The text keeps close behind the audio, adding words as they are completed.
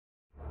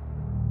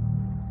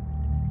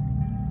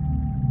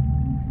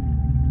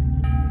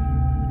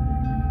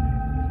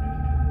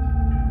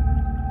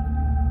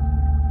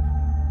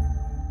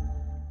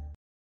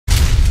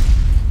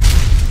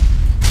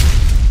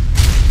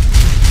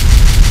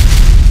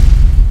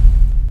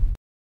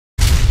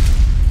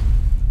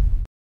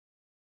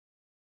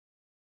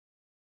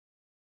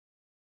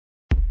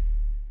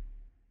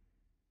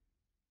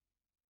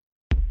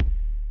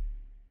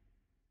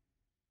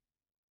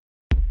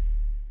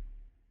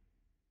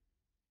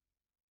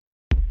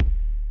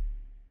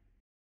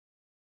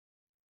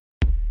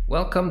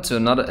Welcome to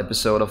another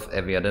episode of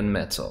Heavier Than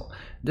Metal.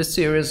 This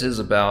series is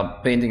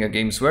about painting a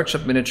Games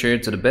Workshop miniature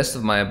to the best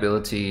of my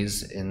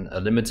abilities in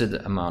a limited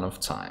amount of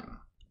time.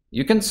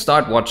 You can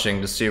start watching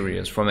the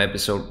series from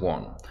episode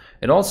 1.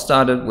 It all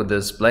started with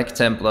this Black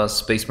Templar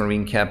Space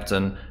Marine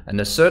captain and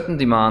a certain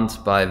demand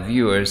by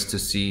viewers to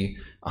see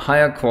a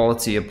higher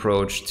quality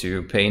approach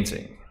to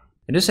painting.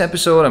 In this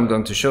episode I'm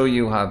going to show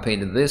you how I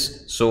painted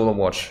this Solar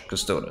Guard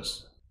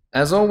Custodes.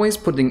 As always,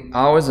 putting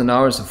hours and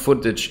hours of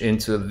footage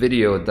into a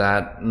video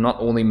that not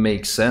only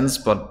makes sense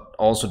but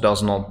also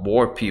does not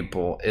bore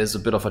people is a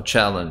bit of a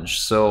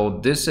challenge.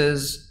 So this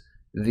is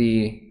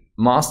the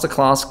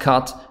masterclass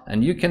cut,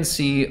 and you can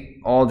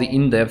see all the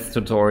in-depth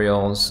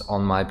tutorials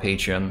on my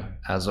Patreon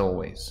as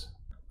always.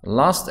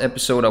 Last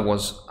episode I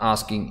was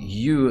asking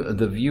you,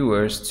 the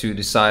viewers, to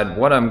decide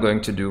what I'm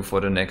going to do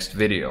for the next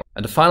video.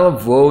 And the final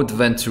vote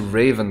went to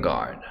Raven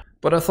Guard.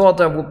 But I thought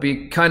that would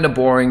be kinda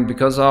boring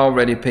because I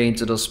already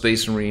painted a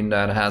Space Marine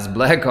that has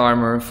black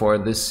armor for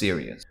this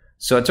series.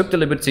 So I took the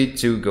liberty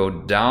to go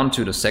down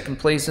to the second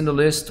place in the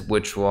list,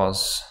 which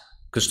was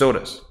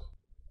Custodes.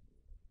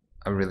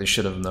 I really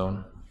should have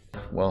known.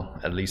 Well,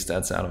 at least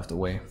that's out of the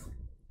way.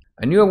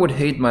 I knew I would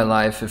hate my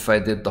life if I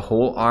did the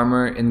whole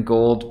armor in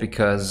gold,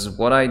 because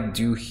what I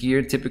do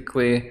here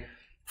typically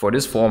for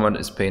this format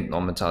is paint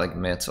non-metallic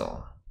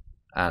metal.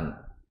 And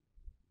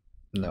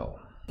no.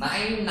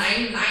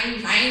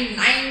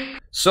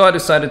 So I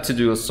decided to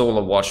do a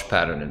solar watch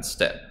pattern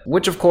instead,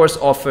 which of course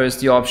offers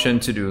the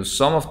option to do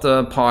some of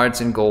the parts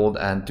in gold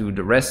and do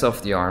the rest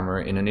of the armor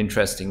in an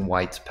interesting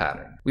white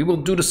pattern. We will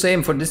do the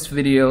same for this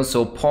video,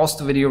 so pause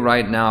the video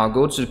right now,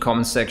 go to the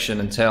comment section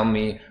and tell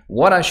me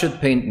what I should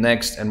paint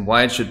next and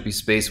why it should be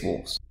Space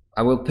Wolves.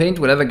 I will paint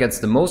whatever gets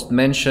the most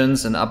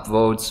mentions and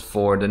upvotes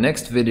for the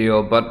next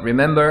video, but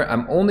remember,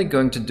 I'm only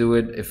going to do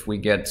it if we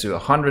get to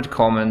 100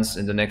 comments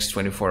in the next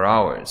 24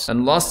 hours.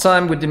 And last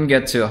time we didn't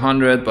get to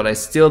 100, but I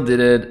still did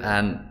it,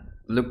 and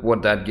look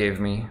what that gave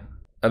me.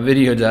 A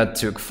video that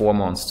took 4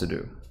 months to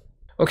do.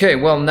 Okay,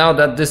 well, now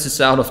that this is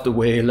out of the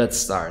way, let's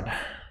start.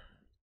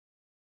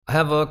 I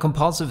have a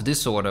compulsive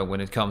disorder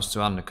when it comes to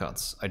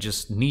undercuts. I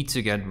just need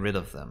to get rid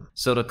of them.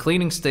 So the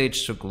cleaning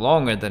stage took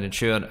longer than it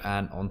should,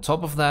 and on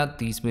top of that,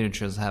 these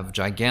miniatures have a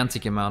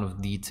gigantic amount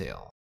of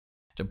detail.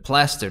 They're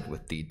plastered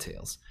with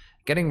details.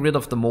 Getting rid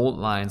of the mold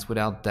lines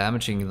without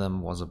damaging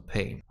them was a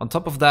pain. On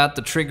top of that,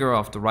 the trigger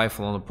of the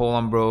rifle on the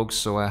polearm broke,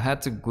 so I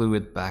had to glue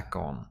it back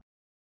on.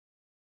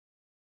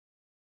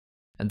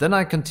 And then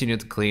I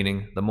continued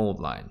cleaning the mold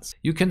lines.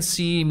 You can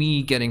see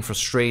me getting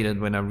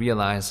frustrated when I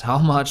realize how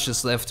much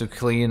is left to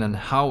clean and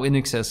how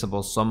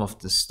inaccessible some of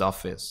this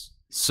stuff is.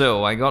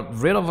 So I got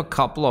rid of a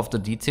couple of the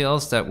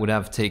details that would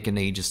have taken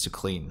ages to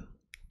clean.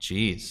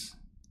 Jeez.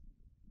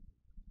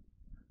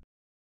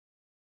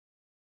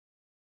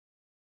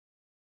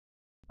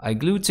 I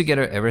glued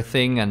together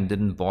everything and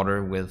didn't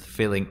bother with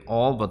filling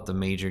all but the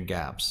major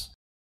gaps.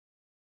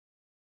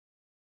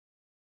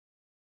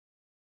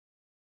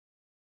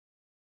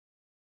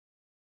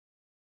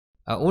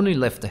 I only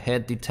left the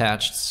head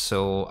detached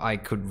so I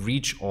could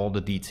reach all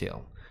the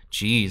detail.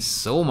 Jeez,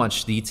 so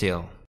much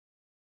detail.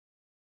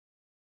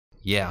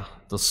 Yeah,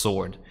 the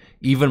sword.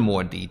 Even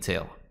more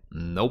detail.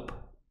 Nope.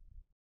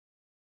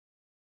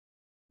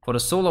 For the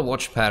solar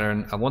watch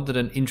pattern, I wanted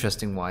an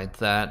interesting white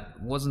that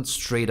wasn't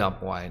straight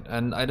up white,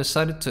 and I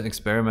decided to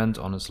experiment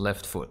on his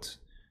left foot.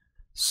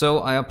 So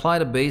I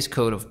applied a base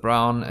coat of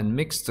brown and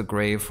mixed the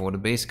gray for the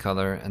base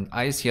color and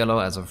ice yellow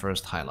as a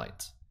first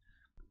highlight.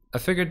 I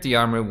figured the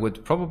armor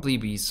would probably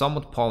be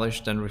somewhat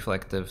polished and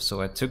reflective,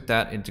 so I took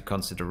that into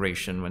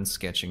consideration when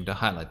sketching the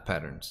highlight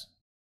patterns.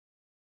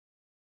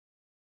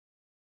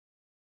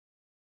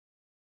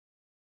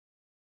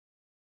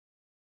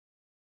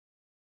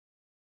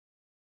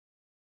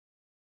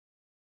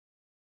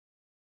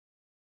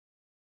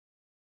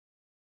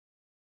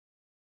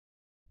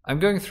 I'm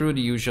going through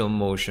the usual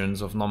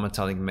motions of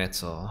non-metallic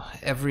metal.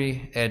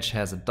 Every edge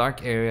has a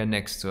dark area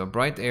next to a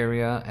bright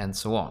area and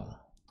so on.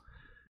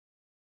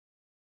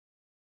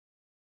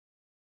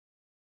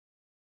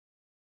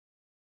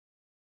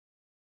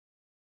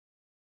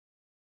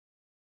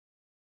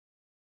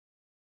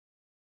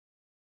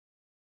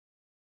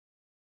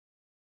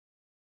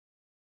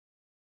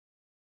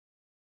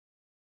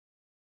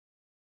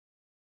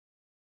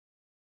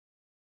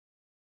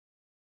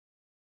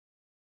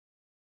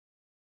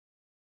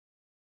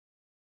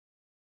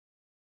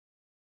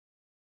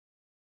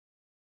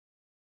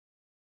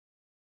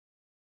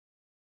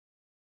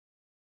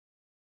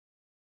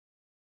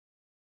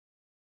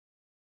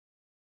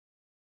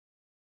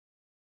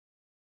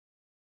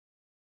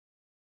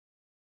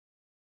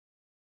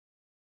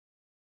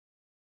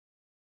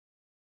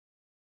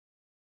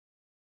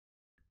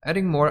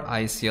 Adding more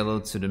ice yellow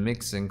to the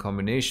mix in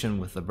combination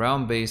with the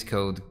brown base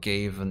coat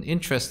gave an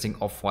interesting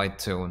off-white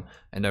tone,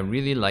 and I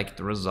really liked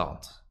the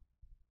result.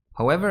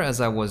 However,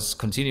 as I was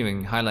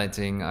continuing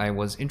highlighting, I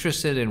was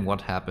interested in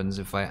what happens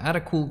if I add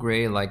a cool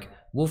gray like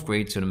wolf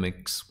gray to the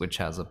mix, which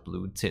has a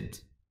blue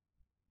tint.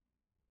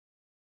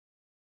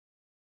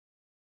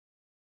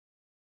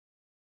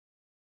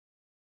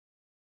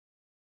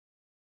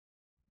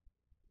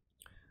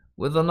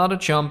 With another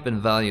jump in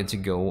value to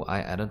go, I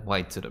added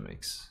white to the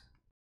mix.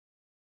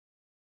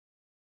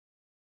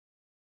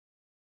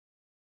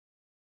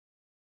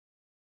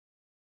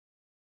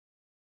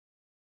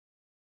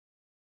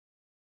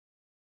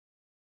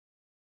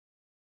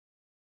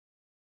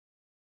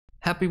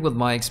 Happy with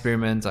my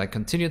experiment, I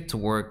continued to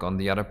work on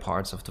the other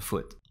parts of the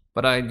foot.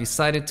 But I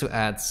decided to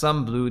add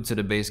some blue to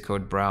the base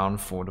coat brown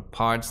for the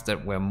parts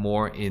that were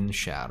more in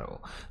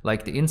shadow,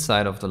 like the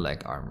inside of the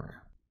leg armor.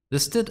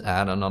 This did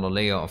add another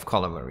layer of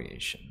color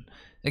variation.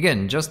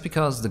 Again, just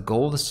because the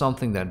gold is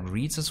something that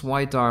reads as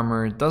white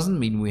armor doesn't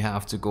mean we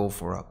have to go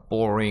for a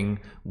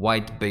boring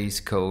white base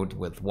coat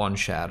with one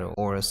shadow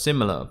or a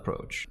similar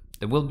approach.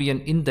 There will be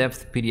an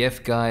in-depth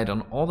PDF guide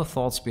on all the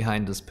thoughts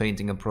behind this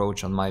painting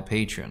approach on my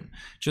Patreon,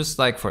 just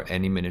like for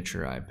any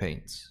miniature I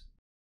paint.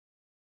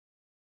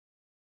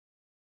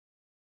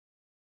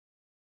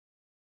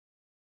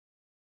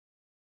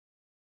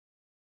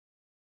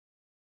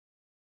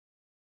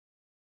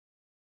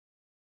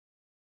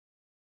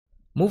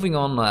 Moving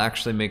on, I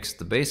actually mixed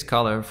the base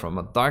color from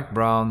a dark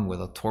brown with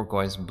a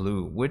turquoise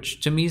blue, which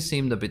to me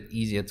seemed a bit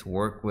easier to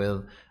work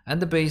with, and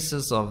the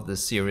basis of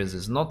this series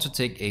is not to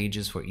take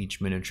ages for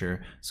each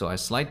miniature, so I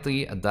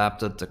slightly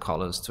adapted the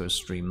colors to a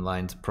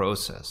streamlined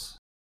process.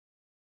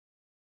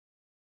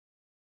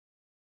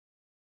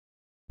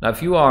 Now,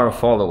 if you are a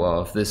follower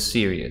of this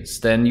series,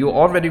 then you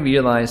already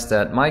realize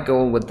that my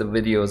goal with the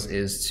videos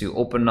is to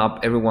open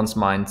up everyone's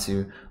mind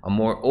to a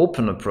more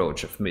open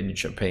approach of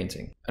miniature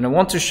painting. And I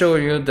want to show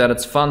you that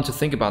it's fun to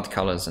think about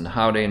colors and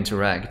how they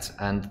interact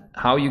and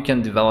how you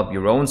can develop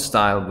your own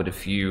style with a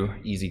few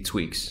easy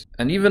tweaks.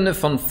 And even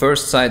if on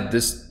first sight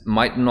this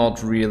might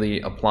not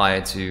really apply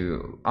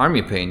to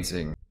army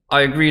painting,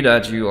 I agree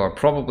that you are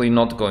probably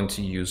not going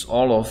to use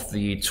all of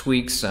the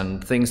tweaks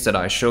and things that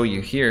I show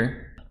you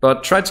here.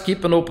 But try to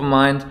keep an open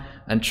mind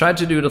and try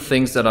to do the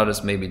things that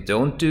others maybe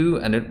don't do,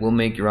 and it will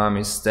make your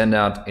armies stand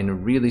out in a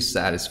really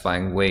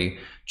satisfying way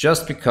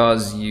just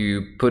because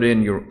you put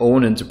in your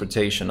own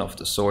interpretation of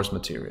the source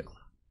material.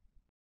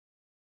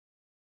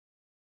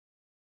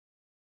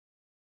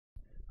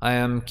 I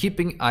am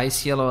keeping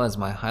ice yellow as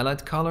my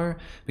highlight color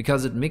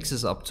because it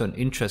mixes up to an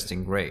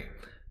interesting gray.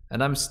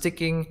 And I'm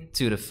sticking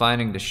to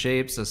defining the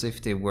shapes as if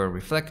they were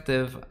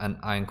reflective, and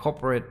I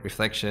incorporate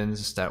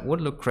reflections that would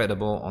look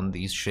credible on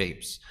these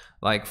shapes,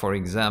 like for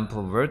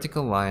example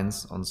vertical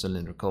lines on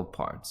cylindrical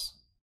parts.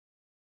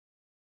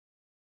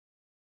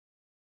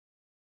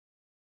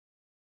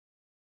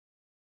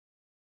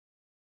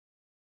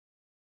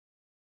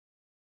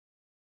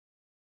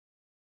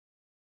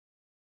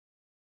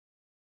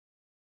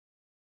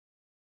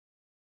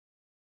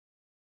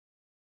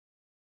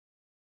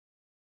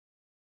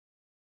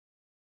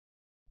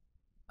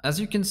 As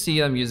you can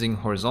see, I'm using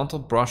horizontal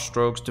brush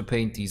strokes to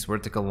paint these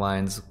vertical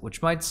lines,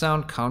 which might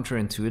sound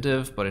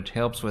counterintuitive, but it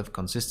helps with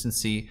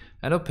consistency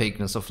and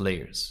opaqueness of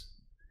layers.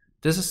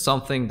 This is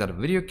something that a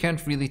video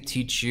can't really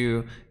teach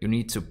you. You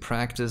need to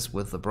practice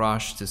with the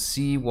brush to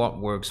see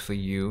what works for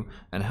you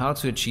and how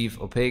to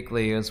achieve opaque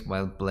layers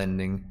while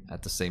blending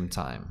at the same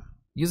time.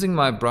 Using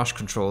my brush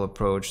control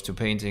approach to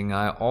painting,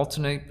 I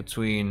alternate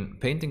between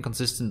painting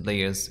consistent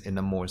layers in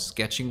a more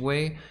sketching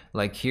way,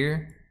 like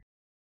here,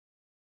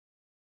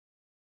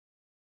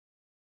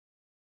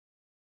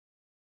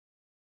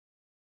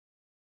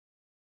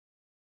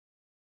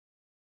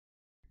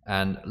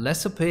 and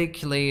less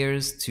opaque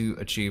layers to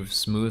achieve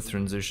smooth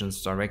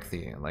transitions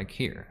directly, like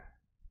here.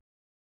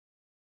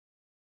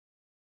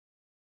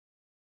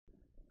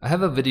 I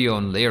have a video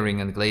on layering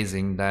and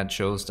glazing that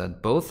shows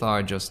that both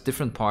are just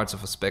different parts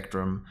of a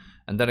spectrum,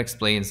 and that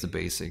explains the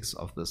basics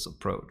of this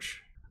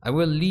approach. I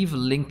will leave a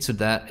link to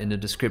that in the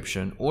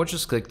description, or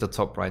just click the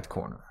top right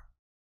corner.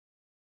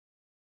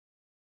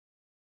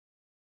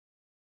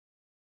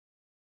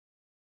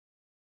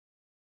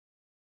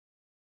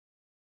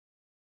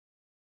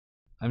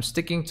 I'm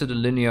sticking to the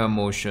linear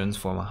motions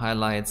for my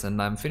highlights,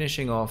 and I'm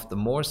finishing off the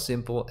more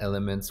simple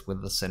elements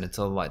with the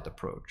zenithal light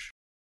approach.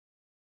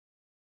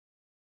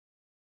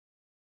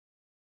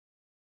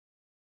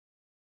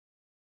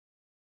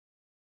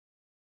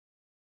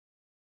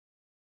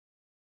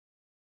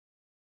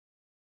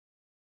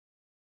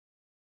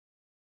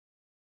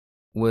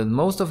 With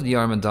most of the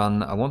armor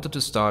done, I wanted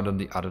to start on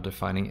the other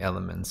defining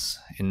elements,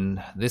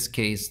 in this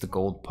case the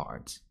gold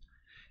part.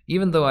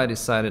 Even though I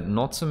decided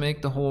not to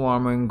make the whole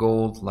armor in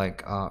gold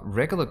like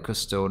regular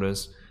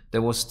Custodes,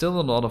 there was still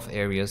a lot of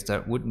areas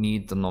that would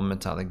need the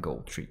non-metallic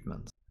gold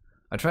treatment.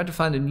 I tried to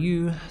find a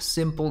new,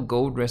 simple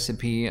gold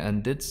recipe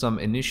and did some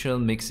initial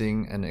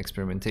mixing and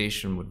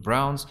experimentation with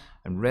browns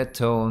and red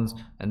tones,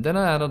 and then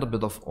I added a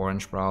bit of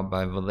orange brown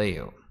by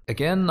Vallejo.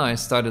 Again, I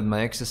started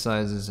my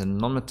exercises in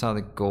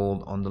non-metallic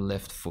gold on the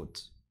left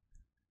foot.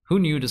 Who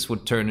knew this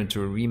would turn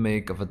into a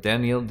remake of a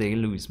Daniel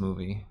Day-Lewis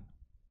movie?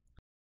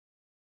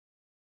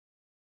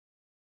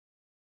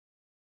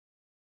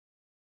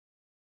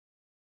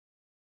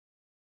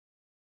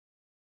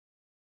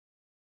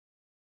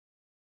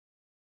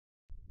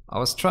 I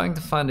was trying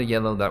to find a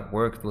yellow that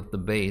worked with the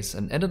base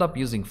and ended up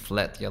using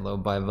flat yellow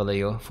by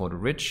Vallejo for the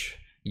rich,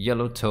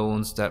 yellow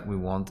tones that we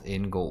want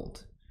in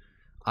gold.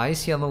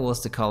 Ice yellow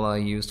was the color I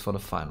used for the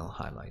final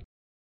highlight.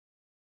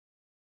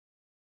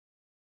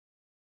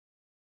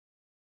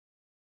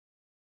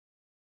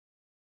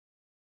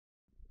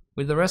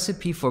 With the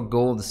recipe for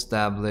gold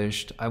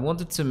established, I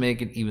wanted to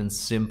make it even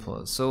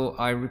simpler, so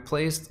I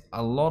replaced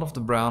a lot of the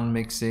brown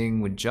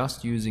mixing with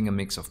just using a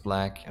mix of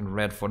black and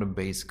red for the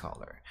base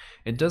color.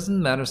 It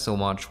doesn't matter so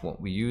much what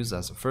we use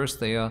as a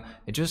first layer,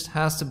 it just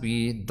has to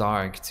be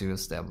dark to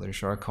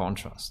establish our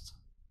contrast.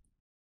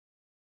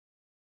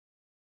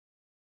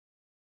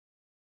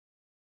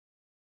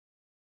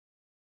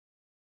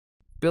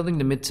 Building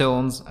the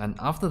midtones, and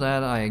after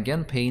that I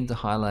again paint the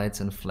highlights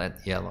in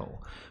flat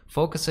yellow,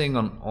 focusing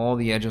on all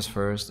the edges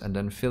first and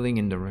then filling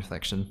in the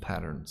reflection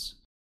patterns.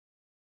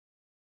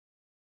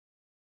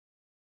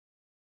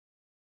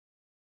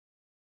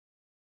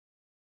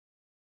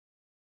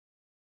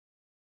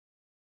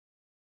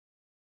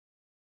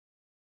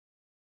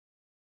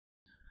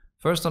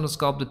 First on the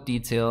sculpted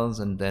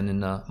details and then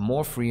in a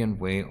more freehand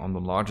way on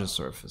the larger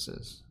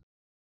surfaces.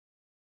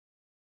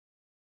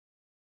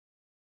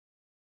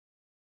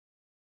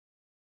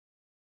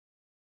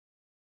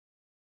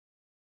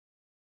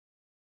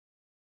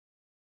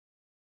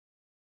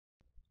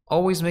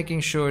 Always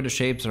making sure the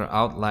shapes are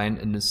outlined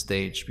in the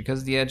stage,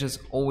 because the edges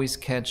always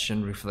catch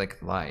and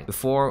reflect light,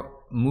 before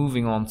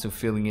moving on to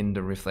filling in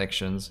the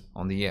reflections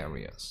on the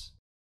areas.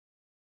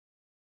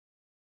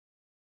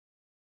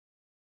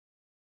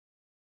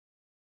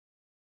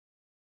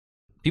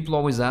 People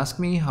always ask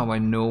me how I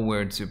know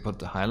where to put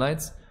the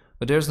highlights,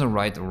 but there's no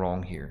right or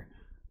wrong here.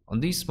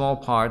 On these small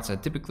parts I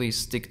typically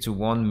stick to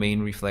one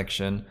main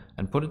reflection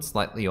and put it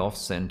slightly off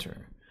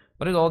center,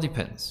 but it all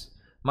depends.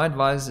 My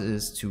advice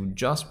is to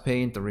just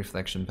paint the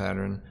reflection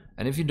pattern,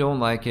 and if you don't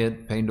like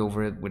it, paint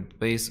over it with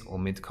base or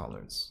mid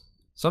colors.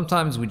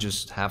 Sometimes we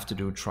just have to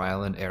do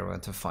trial and error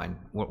to find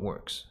what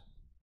works.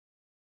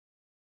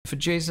 If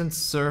adjacent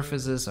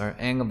surfaces are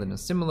angled in a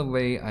similar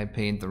way, I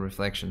paint the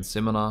reflection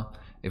similar.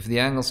 If the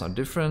angles are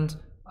different,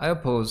 I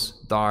oppose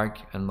dark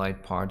and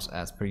light parts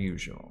as per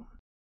usual.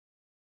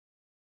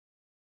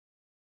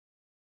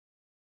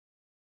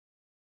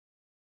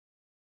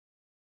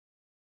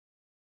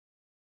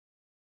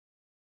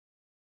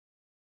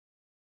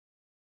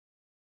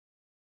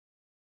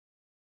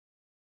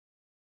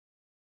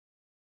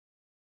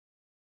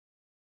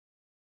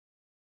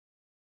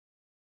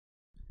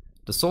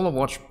 The Solar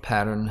Watch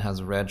pattern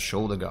has red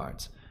shoulder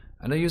guards,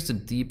 and I used a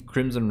deep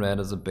crimson red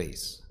as a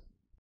base.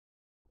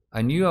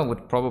 I knew I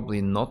would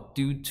probably not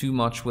do too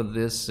much with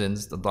this,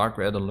 since the dark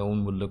red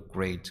alone would look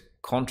great,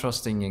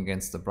 contrasting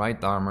against the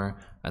bright armor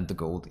and the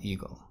gold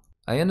eagle.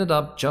 I ended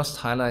up just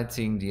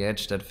highlighting the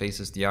edge that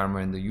faces the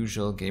armor in the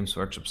usual Games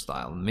Workshop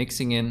style,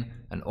 mixing in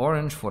an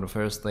orange for the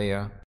first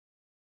layer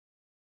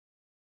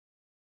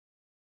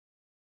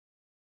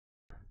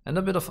and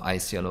a bit of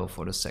ice yellow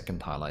for the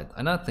second highlight,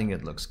 and I think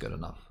it looks good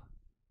enough.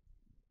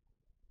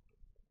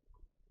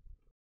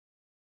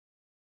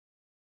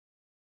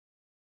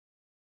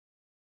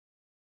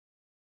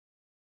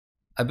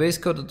 I base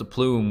coated the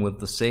plume with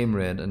the same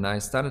red and I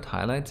started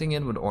highlighting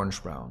it with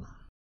orange brown.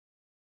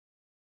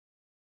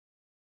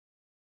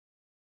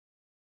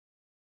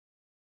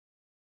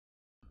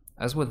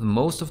 As with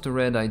most of the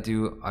red I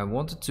do, I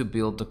wanted to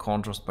build the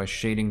contrast by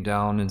shading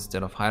down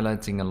instead of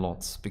highlighting a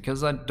lot,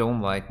 because I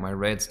don't like my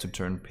reds to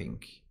turn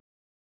pink.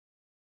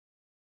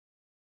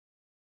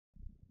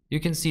 You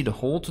can see the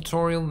whole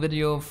tutorial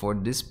video for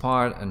this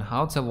part and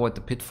how to avoid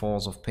the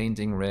pitfalls of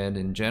painting red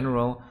in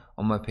general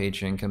on my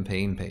Patreon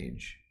campaign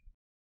page.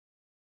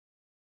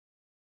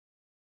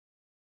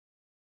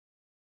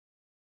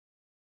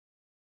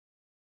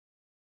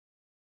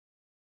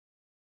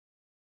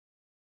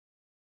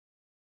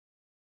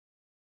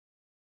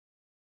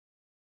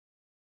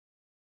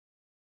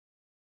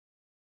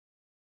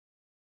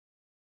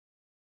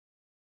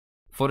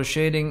 For the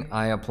shading,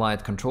 I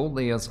applied controlled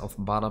layers of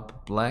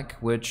Badab Black,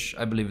 which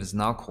I believe is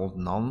now called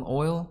Nun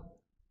Oil.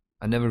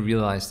 I never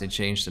realized they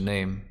changed the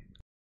name.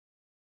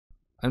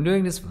 I'm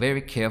doing this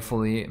very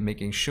carefully,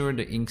 making sure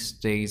the ink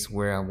stays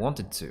where I want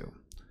it to.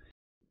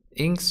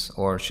 Inks,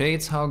 or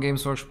shades how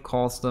Games Workshop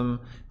calls them,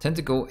 tend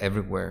to go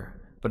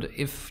everywhere, but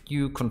if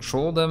you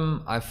control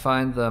them, I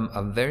find them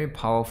a very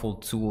powerful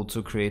tool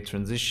to create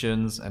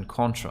transitions and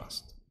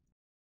contrast.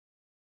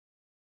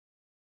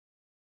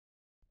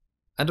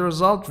 And the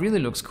result really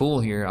looks cool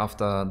here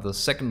after the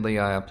second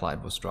layer I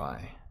applied was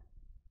dry.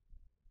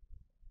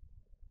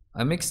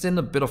 I mixed in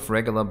a bit of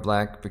regular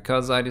black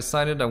because I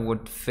decided I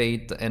would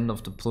fade the end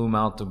of the plume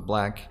out to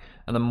black,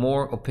 and a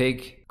more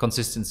opaque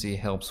consistency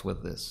helps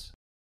with this.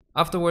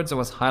 Afterwards I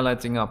was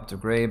highlighting up to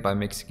grey by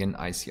mixing in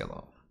ice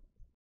yellow.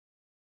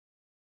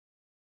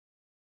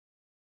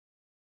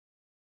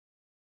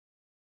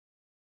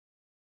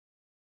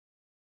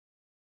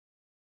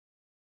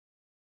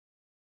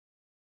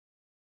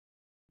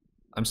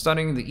 I'm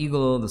starting the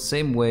eagle the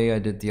same way I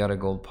did the other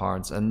gold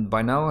parts, and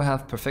by now I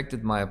have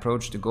perfected my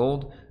approach to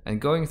gold,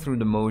 and going through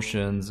the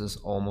motions is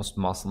almost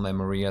muscle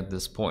memory at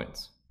this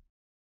point.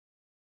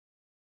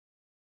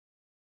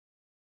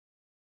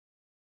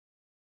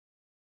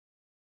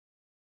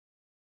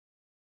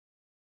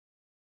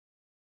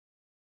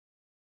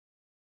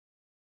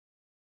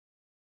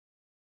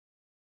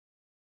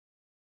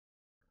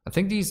 I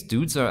think these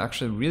dudes are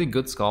actually really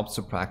good sculpts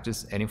to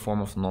practice any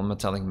form of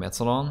non-metallic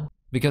metal on,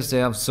 because they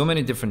have so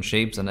many different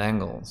shapes and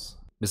angles.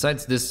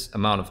 Besides this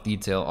amount of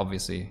detail,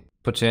 obviously,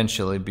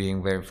 potentially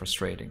being very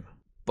frustrating.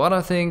 But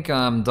I think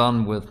I'm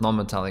done with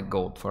non-metallic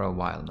gold for a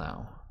while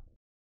now.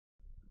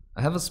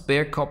 I have a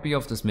spare copy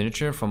of this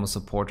miniature from a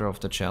supporter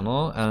of the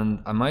channel,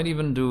 and I might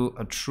even do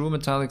a true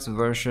metallics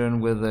version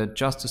with it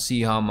just to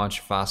see how much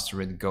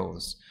faster it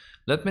goes.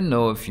 Let me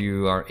know if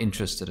you are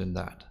interested in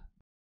that.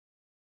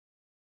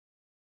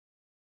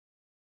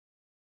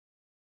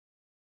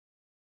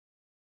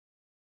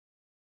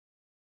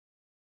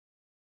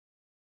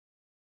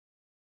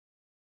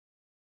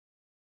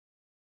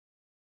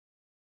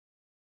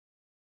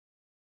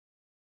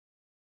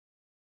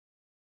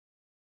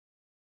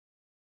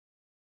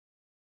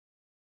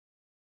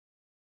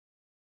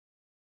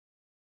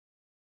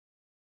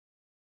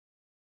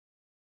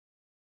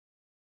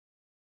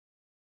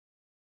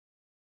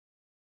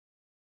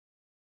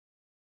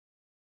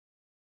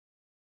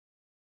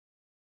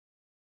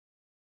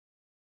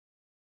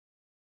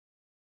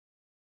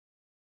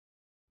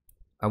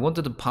 I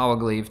wanted the power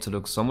glaive to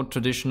look somewhat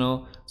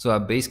traditional, so I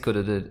base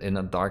coated it in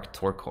a dark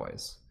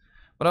turquoise.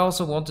 But I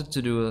also wanted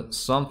to do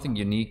something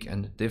unique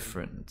and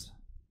different.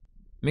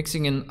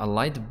 Mixing in a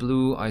light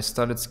blue, I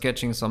started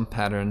sketching some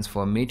patterns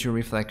for major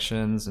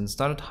reflections and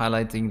started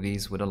highlighting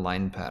these with a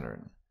line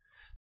pattern.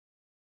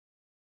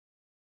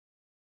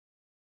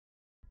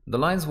 The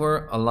lines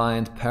were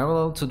aligned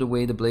parallel to the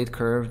way the blade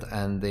curved,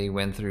 and they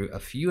went through a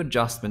few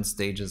adjustment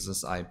stages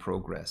as I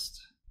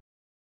progressed.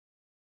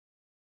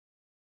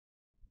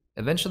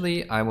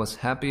 Eventually, I was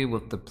happy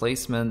with the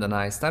placement and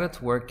I started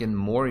to work in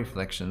more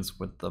reflections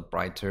with the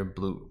brighter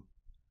blue.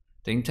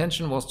 The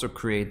intention was to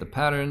create a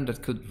pattern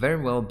that could very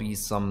well be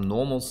some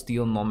normal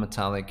steel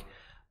non-metallic,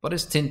 but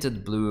is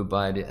tinted blue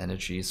by the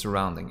energy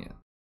surrounding it.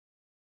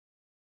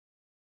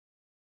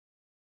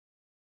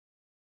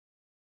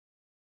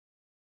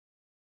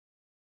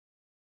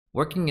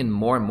 Working in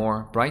more and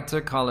more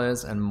brighter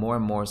colors and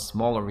more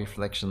smaller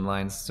reflection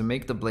lines to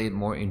make the blade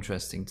more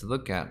interesting to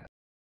look at.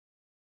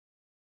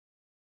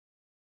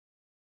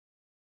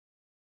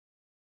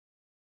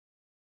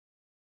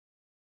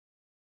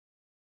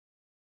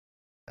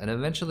 And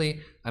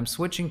eventually I'm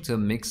switching to a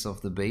mix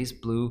of the base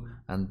blue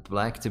and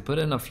black to put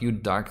in a few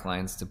dark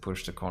lines to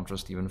push the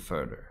contrast even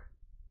further.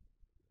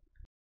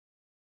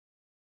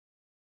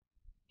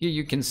 Here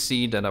you can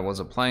see that I was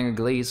applying a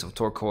glaze of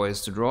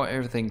turquoise to draw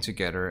everything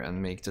together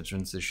and make the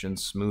transition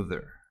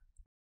smoother.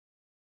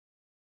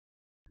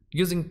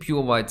 Using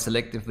pure white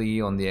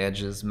selectively on the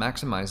edges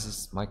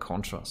maximizes my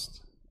contrast.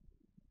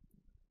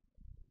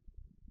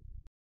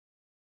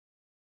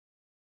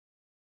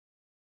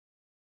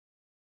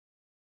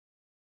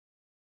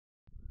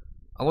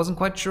 I wasn't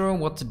quite sure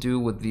what to do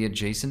with the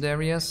adjacent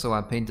areas, so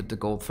I painted the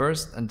gold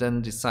first and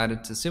then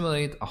decided to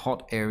simulate a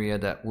hot area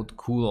that would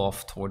cool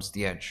off towards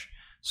the edge,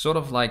 sort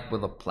of like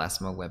with a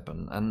plasma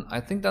weapon, and I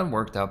think that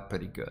worked out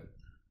pretty good.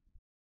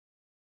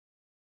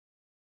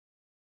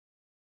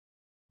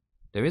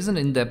 There is an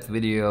in-depth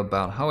video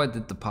about how I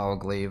did the power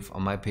glaive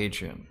on my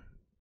Patreon.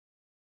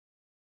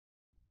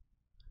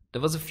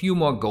 There was a few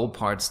more gold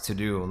parts to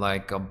do,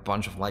 like a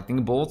bunch of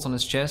lightning bolts on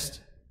his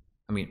chest.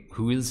 I mean,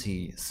 who is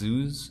he?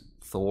 Zeus?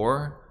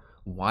 Thor?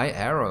 Why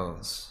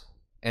arrows?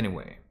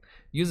 Anyway,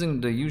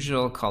 using the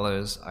usual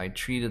colors, I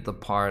treated the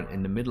part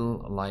in the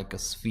middle like a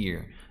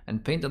sphere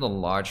and painted a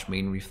large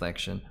main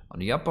reflection on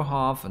the upper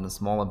half and a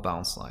smaller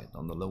bounce light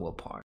on the lower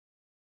part.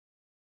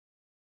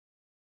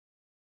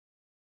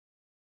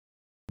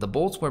 The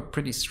bolts were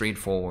pretty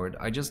straightforward.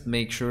 I just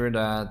make sure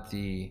that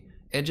the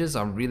edges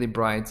are really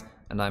bright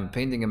and I'm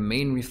painting a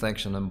main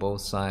reflection on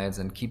both sides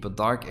and keep a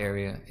dark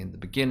area in the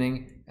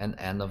beginning and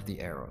end of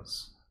the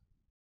arrows.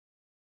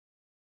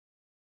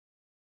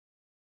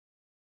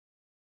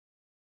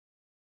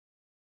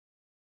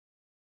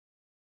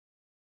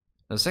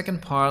 The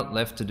second part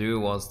left to do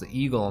was the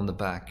eagle on the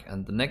back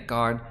and the neck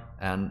guard,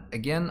 and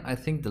again I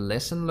think the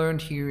lesson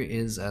learned here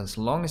is as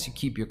long as you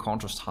keep your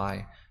contrast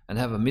high and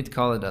have a mid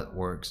color that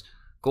works,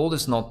 gold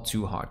is not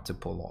too hard to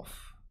pull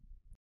off.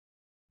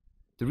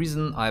 The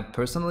reason I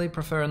personally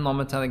prefer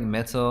non-metallic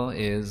metal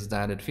is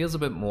that it feels a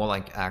bit more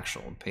like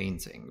actual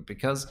painting,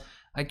 because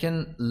I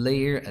can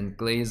layer and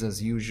glaze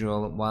as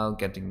usual while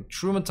getting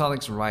true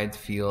metallics right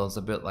feels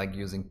a bit like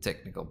using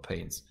technical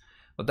paints.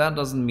 But that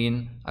doesn't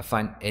mean I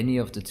find any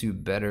of the two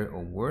better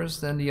or worse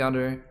than the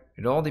other.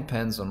 It all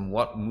depends on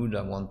what mood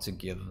I want to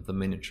give the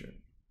miniature.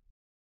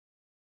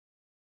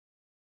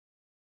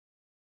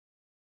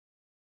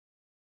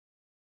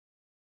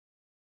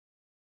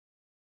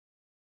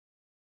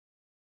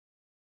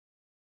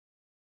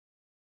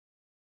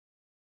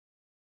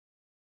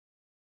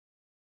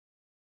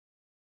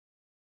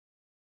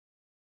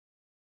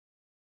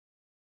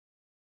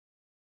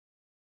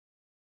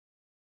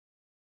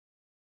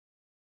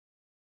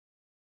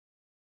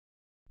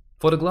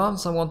 For the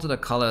gloves, I wanted a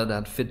color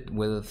that fit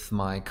with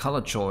my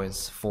color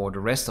choice for the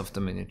rest of the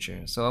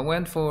miniature, so I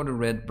went for the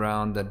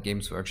red-brown that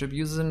Games Workshop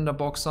uses in the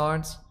box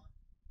arts.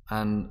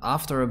 And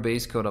after a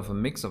base coat of a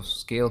mix of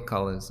scale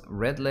colors,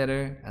 red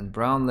leather and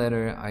brown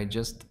leather, I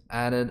just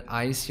added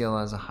ice yellow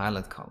as a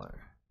highlight color.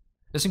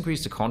 This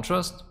increased the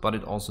contrast, but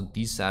it also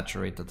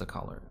desaturated the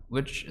color,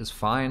 which is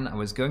fine. I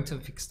was going to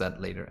fix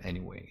that later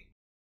anyway.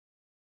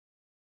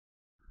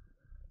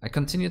 I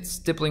continued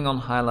stippling on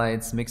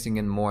highlights, mixing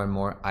in more and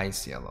more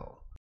ice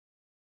yellow.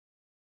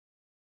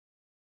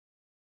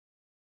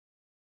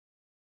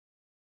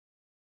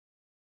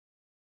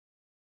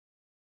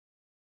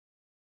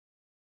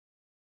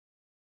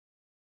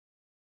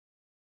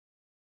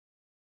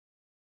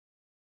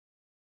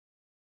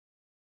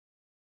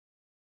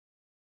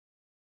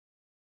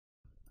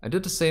 I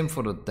did the same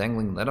for the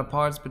dangling leather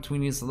parts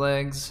between his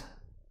legs.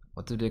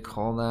 What do they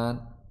call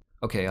that?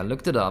 Okay, I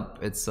looked it up.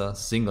 It's a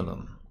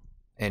cingulum.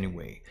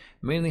 Anyway,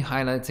 mainly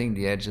highlighting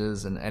the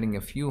edges and adding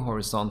a few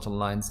horizontal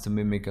lines to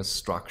mimic a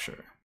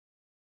structure.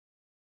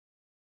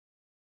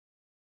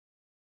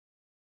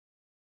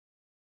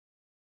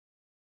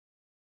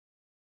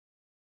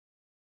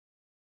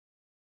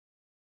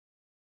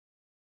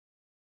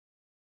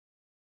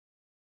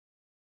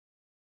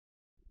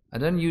 I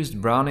then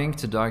used brown ink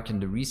to darken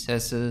the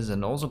recesses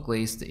and also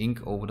glazed the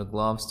ink over the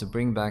gloves to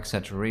bring back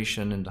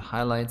saturation in the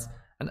highlights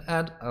and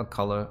add a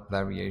color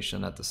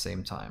variation at the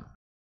same time.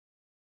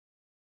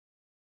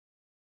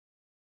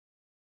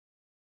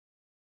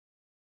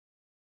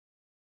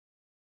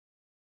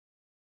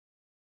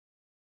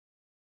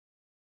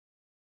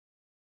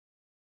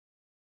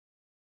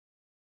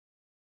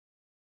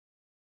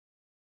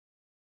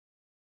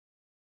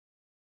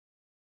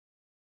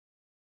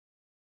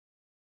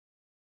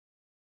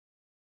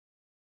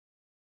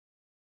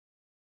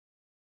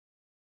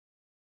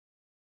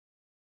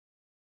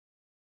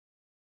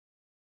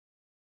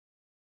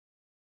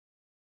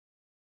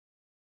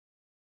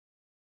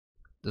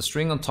 The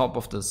string on top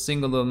of the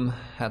cingulum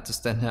had to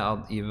stand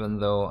out even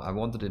though I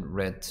wanted it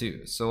red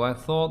too, so I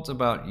thought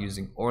about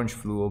using orange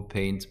fluo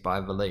paint by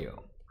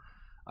Vallejo.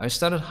 I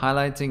started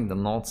highlighting the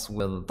knots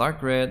with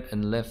dark red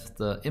and left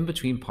the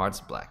in-between parts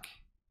black.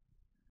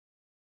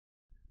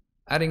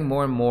 Adding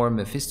more and more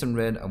Mephiston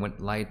red, I went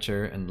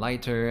lighter and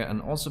lighter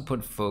and also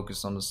put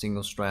focus on the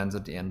single strands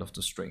at the end of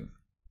the string.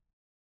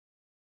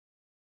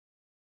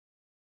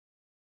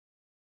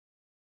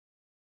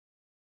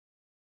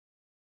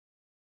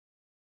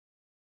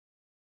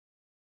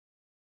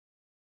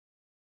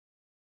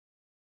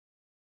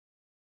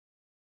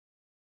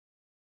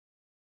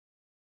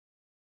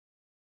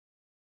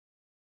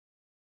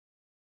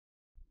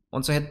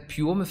 Once I had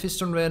pure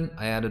Mephiston red,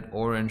 I added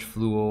orange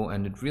fluo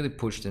and it really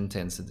pushed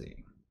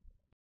intensity.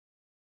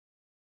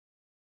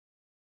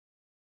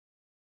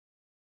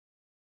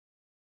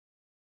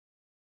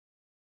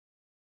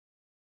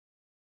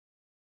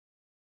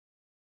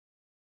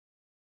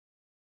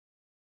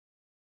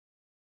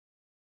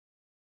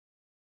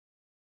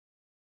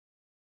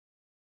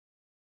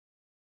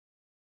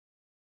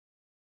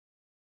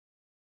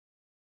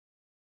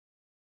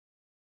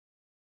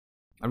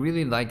 I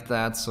really liked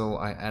that, so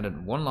I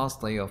added one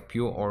last layer of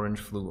pure orange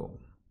fluo.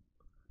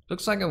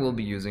 Looks like I will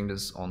be using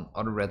this on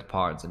other red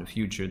parts in the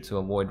future to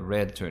avoid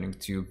red turning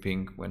too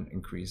pink when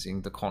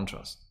increasing the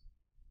contrast.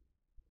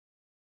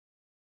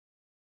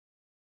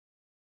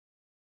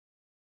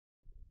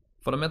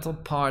 For the metal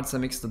parts, I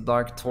mixed the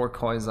dark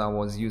turquoise I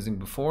was using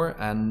before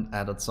and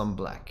added some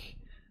black.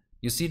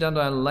 You see that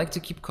I like to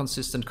keep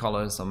consistent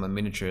colors on my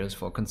miniatures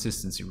for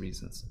consistency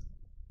reasons.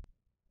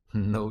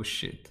 No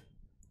shit.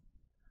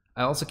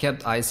 I also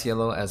kept ice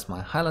yellow as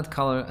my highlight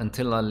color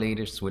until I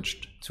later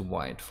switched to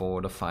white for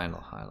the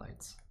final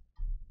highlights.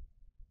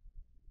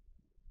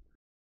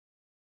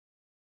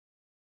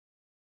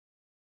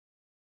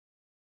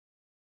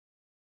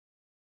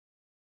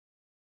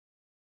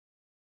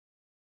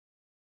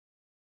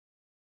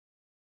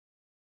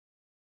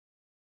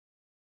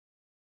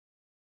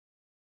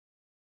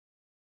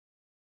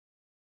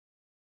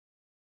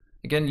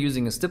 Again,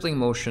 using a stippling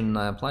motion,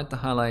 I applied the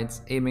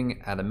highlights,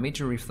 aiming at a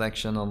major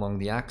reflection along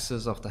the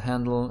axis of the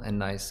handle,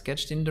 and I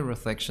sketched in the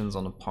reflections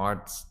on the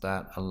parts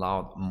that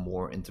allowed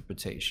more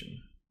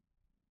interpretation.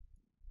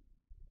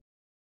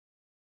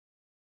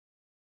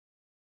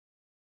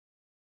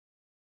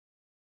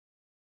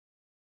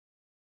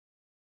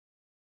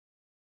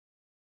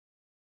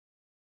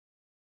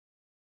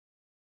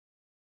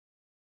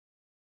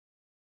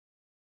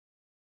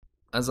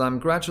 As I'm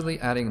gradually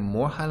adding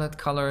more highlight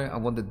color, I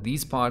wanted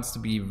these parts to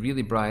be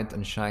really bright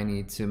and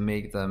shiny to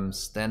make them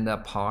stand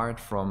apart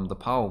from the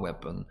power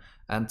weapon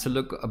and to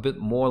look a bit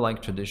more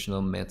like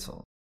traditional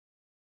metal.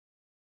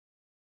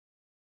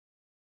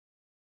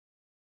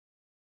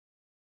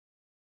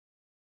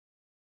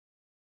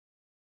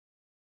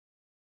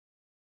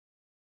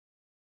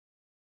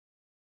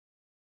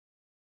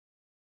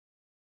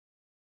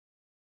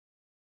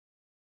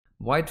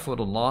 White for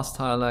the last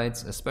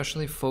highlights,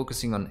 especially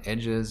focusing on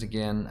edges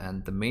again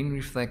and the main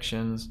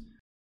reflections.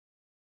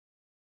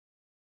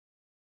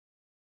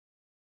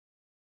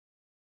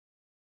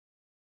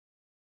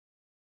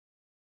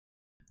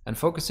 And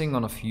focusing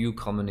on a few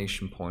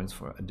culmination points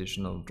for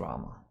additional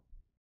drama.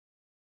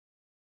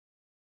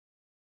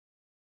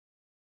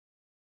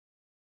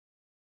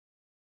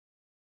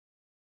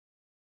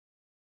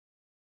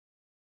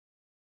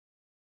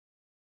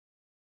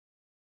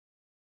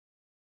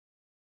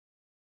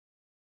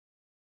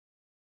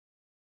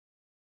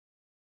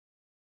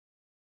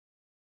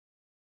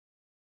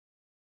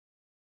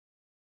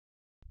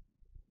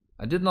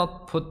 I did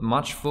not put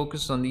much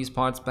focus on these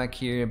parts back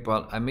here,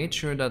 but I made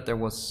sure that there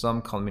was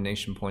some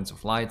culmination points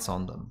of lights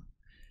on them.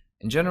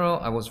 In general,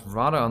 I was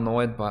rather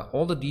annoyed by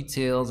all the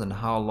details and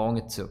how long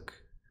it took.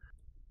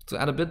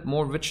 To add a bit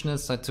more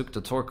richness, I took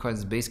the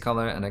turquoise base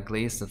color and I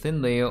glazed a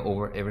thin layer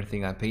over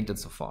everything I painted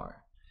so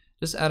far.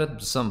 This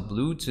added some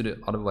blue to the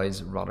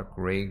otherwise rather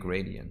grey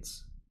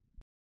gradients.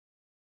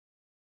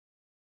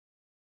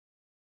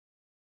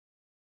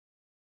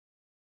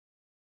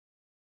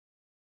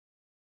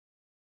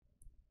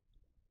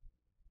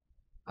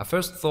 I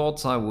first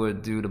thought I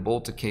would do the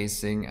bolter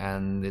casing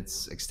and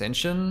its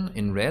extension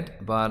in red,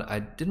 but I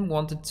didn't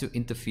want it to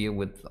interfere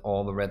with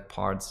all the red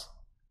parts,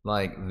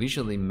 like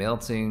visually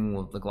melting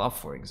with the glove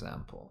for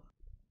example.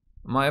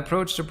 My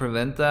approach to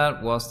prevent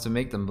that was to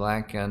make them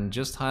black and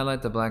just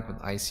highlight the black with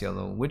ice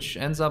yellow, which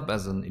ends up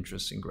as an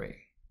interesting grey.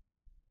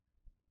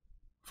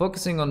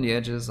 Focusing on the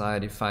edges, I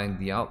defined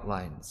the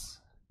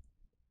outlines.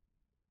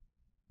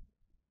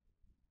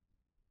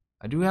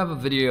 I do have a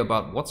video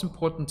about what's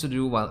important to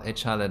do while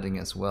edge highlighting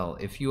as well,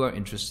 if you are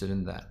interested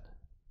in that.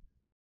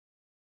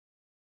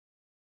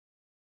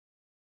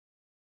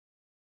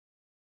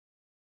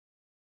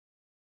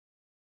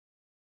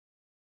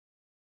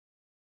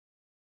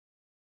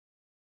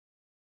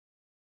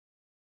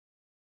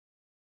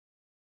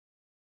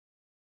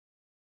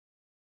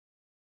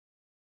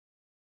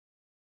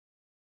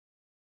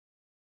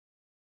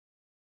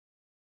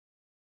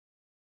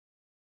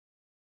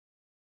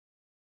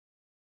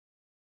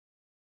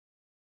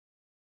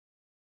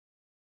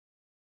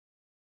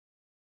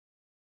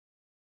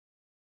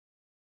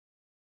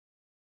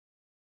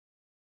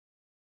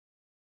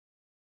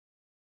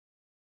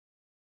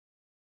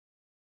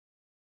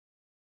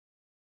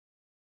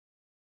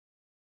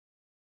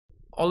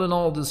 All in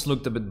all, this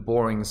looked a bit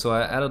boring, so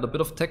I added a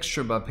bit of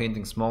texture by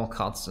painting small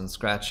cuts and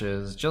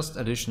scratches, just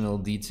additional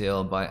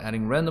detail by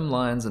adding random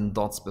lines and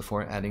dots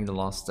before adding the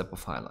last step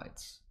of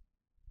highlights.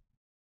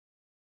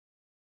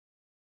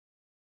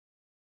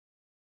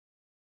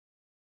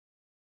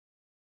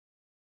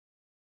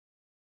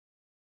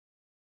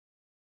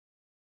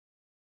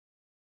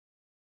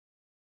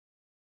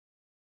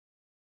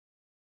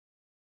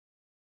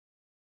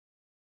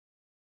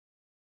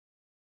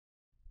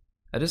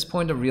 At this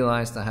point I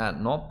realized I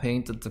had not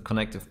painted the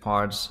connective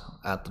parts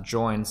at the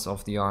joints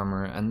of the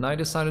armor, and I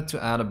decided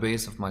to add a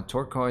base of my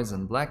turquoise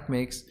and black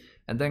mix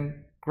and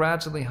then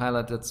gradually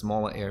highlighted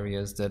smaller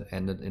areas that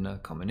ended in a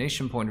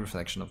combination point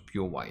reflection of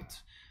pure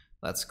white.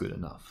 That's good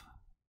enough.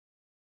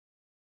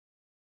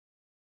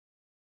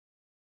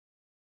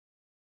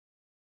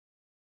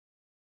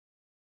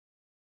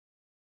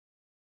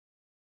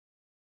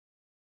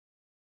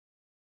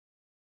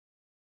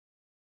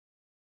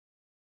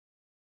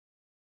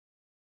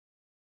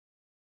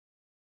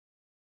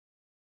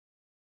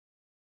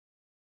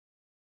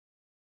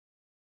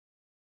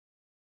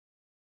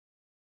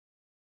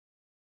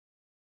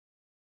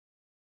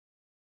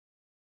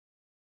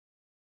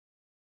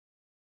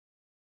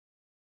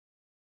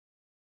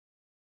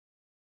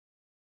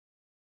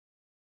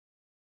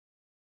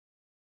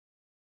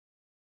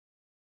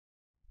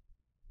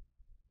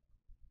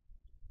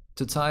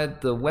 To tie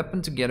the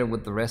weapon together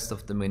with the rest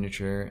of the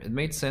miniature, it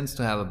made sense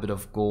to have a bit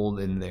of gold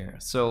in there.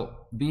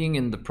 So, being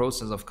in the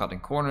process of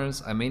cutting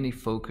corners, I mainly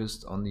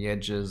focused on the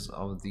edges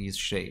of these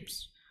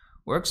shapes.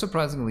 Worked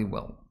surprisingly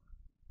well.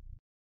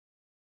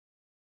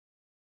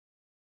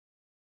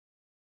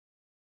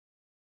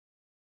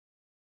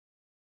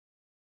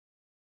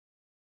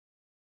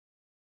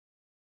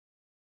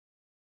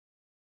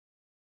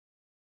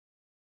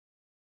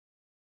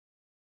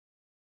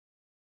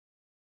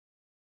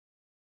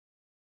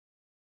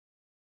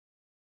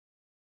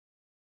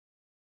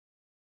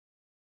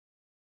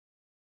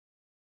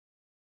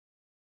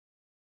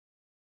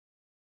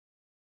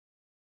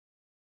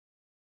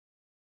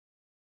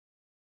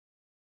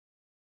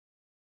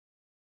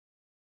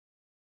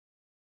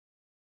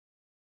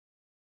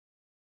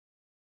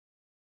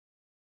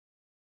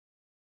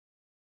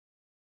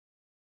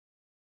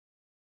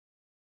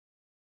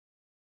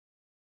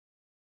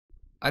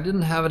 I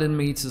didn't have it in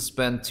me to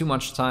spend too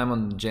much time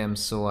on the gems,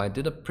 so I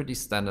did a pretty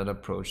standard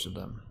approach to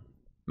them.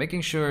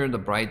 Making sure the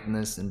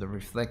brightness and the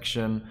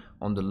reflection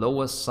on the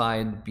lower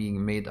side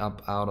being made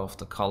up out of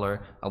the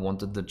color I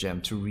wanted the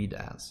gem to read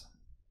as.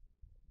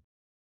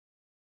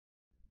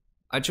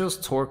 I chose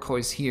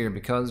turquoise here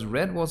because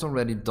red was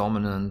already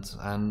dominant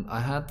and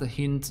I had the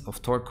hint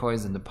of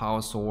turquoise in the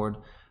power sword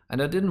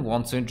and I didn't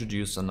want to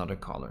introduce another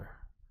color.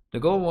 The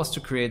goal was to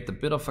create a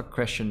bit of a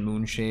crescent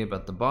moon shape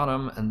at the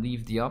bottom and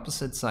leave the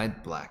opposite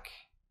side black.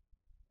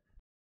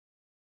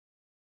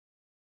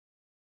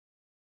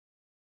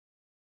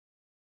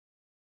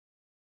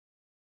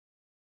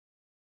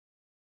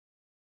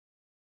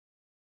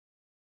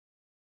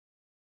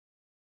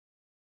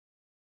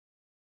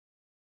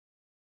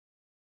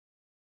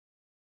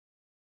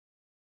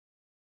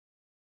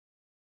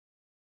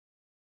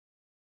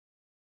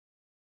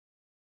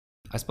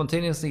 I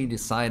spontaneously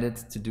decided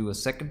to do a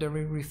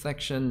secondary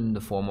reflection in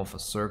the form of a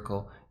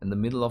circle in the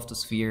middle of the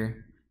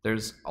sphere.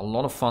 There's a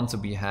lot of fun to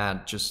be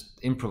had just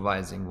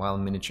improvising while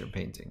miniature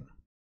painting.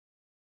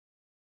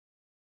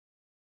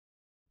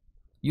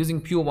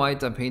 Using pure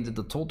white, I painted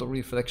the total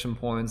reflection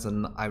points,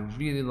 and I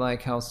really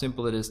like how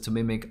simple it is to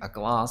mimic a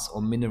glass or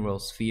mineral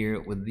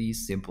sphere with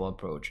these simple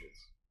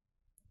approaches.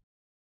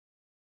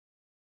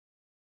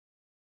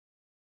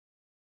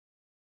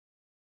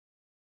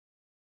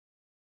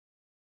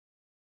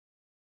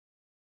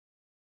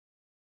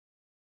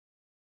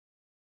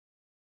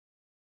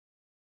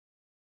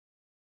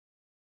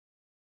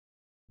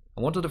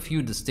 I wanted a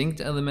few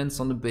distinct elements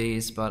on the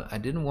base, but I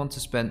didn't want to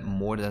spend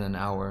more than an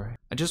hour.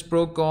 I just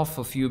broke off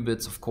a few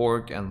bits of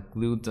cork and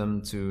glued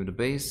them to the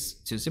base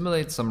to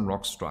simulate some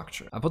rock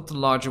structure. I put the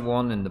larger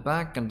one in the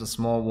back and the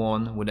small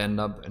one would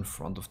end up in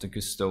front of the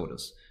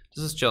custodes.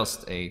 This is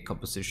just a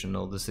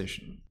compositional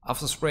decision.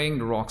 After spraying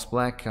the rocks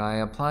black, I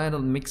applied a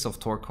mix of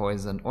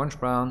turquoise and orange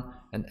brown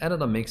and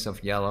added a mix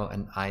of yellow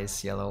and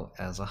ice yellow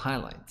as a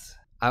highlight.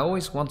 I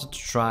always wanted to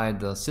try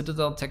the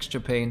Citadel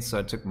texture paint, so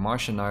I took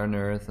Martian iron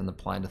earth and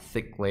applied a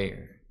thick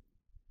layer.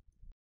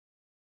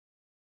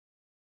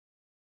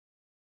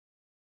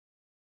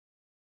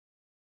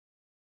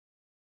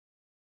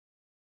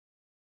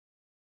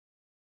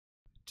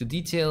 To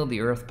detail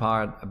the earth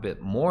part a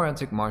bit more, I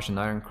took Martian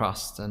iron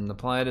crust and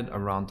applied it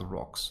around the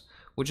rocks,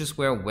 which is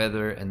where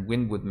weather and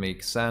wind would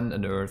make sand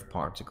and earth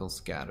particles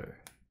gather.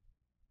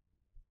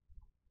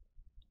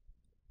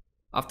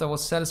 After I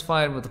was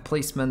satisfied with the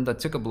placement, I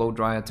took a blow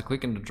dryer to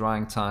quicken the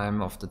drying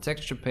time of the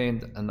texture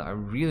paint, and I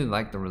really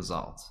liked the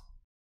result.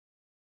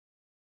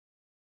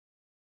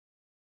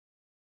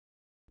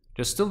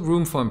 There's still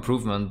room for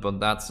improvement, but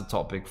that's a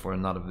topic for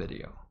another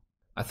video.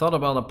 I thought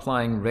about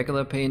applying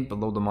regular paint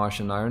below the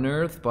Martian iron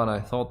earth, but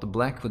I thought the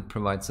black would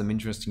provide some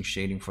interesting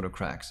shading for the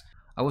cracks.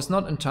 I was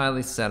not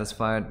entirely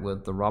satisfied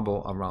with the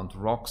rubble around the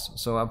rocks,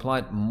 so I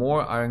applied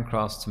more iron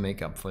crust to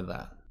make up for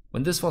that.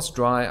 When this was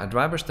dry, I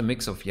dry brushed a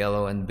mix of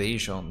yellow and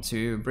beige on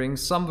to bring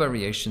some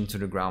variation to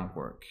the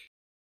groundwork.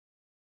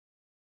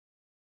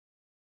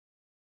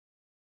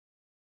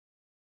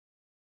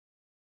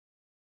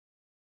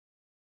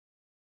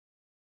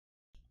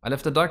 I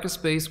left a darker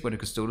space where the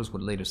custodes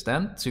would later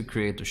stand to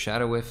create the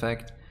shadow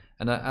effect,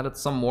 and I added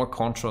some more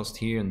contrast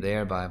here and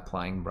there by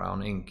applying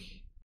brown ink.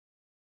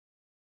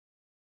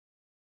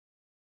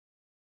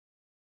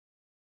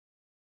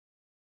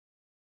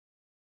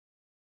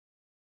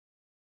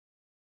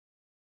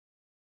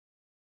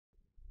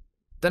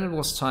 Then it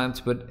was time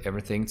to put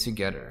everything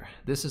together.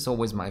 This is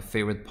always my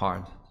favorite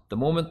part, the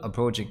moment a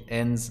project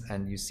ends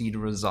and you see the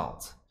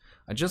result.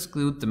 I just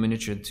glued the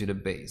miniature to the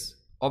base.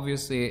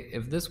 Obviously,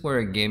 if this were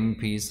a gaming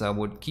piece, I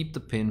would keep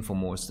the pin for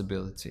more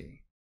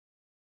stability.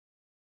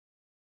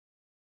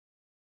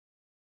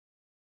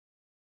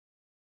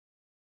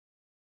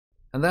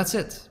 And that's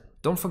it.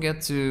 Don't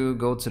forget to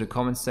go to the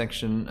comments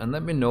section and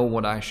let me know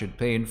what I should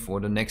paint for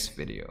the next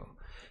video.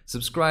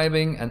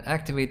 Subscribing and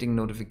activating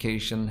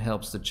notification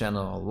helps the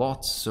channel a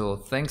lot, so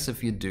thanks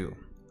if you do.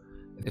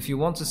 If you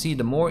want to see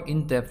the more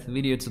in-depth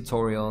video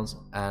tutorials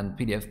and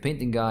PDF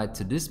painting guide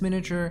to this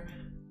miniature,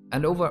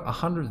 and over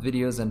 100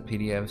 videos and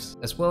PDFs,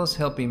 as well as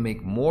helping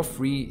make more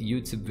free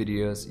YouTube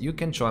videos, you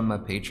can join my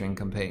Patreon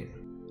campaign.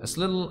 As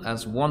little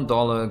as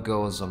 $1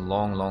 goes a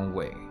long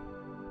way.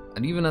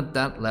 And even at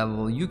that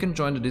level, you can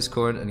join the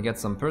Discord and get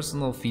some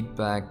personal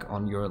feedback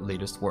on your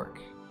latest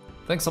work.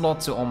 Thanks a lot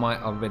to all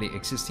my already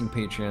existing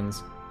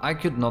patrons. I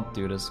could not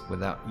do this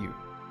without you.